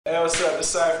Hey, what's up?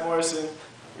 It's Psyph Morrison.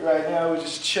 Right now we're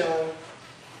just chilling.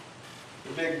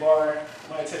 The big bar.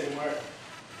 Might take a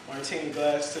martini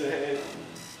glass to the head,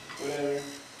 whatever.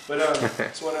 But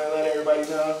just want to let everybody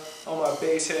know on my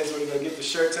Bassheads where you go get the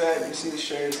shirts at. You see the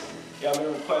shirts. Y'all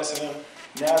been requesting them.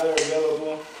 Now they're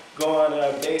available. Go on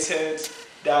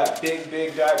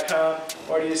bassheads.bigbig.com.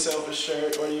 Order yourself a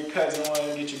shirt. Order your cousin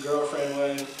one. Get your girlfriend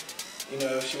one. You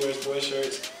know, if she wears boy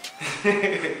shirts.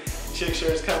 Chick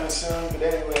shirts coming soon. But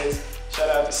anyways, shout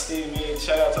out to Steve Mead.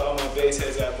 Shout out to all my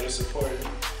Bassheads out there supporting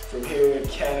from here in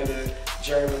Canada,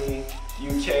 Germany,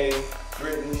 UK,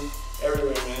 Britain,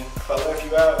 everywhere, man. If I left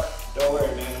you out, don't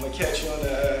worry, man. I'm gonna catch you on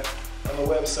the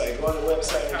website. Go on the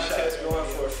website. Contest going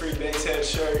for a free Basshead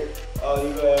shirt. All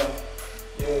you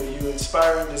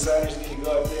inspiring designers need to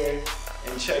go up there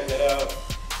and check that out.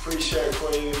 Free shirt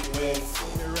for you if you win.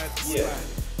 Yeah.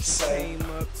 Same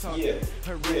yeah,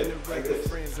 like this.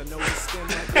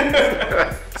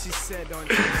 She said on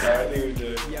Alright,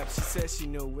 yep, she said she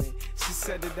knew it. She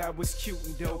said that I was cute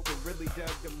and dope and really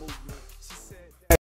dug the movement. She said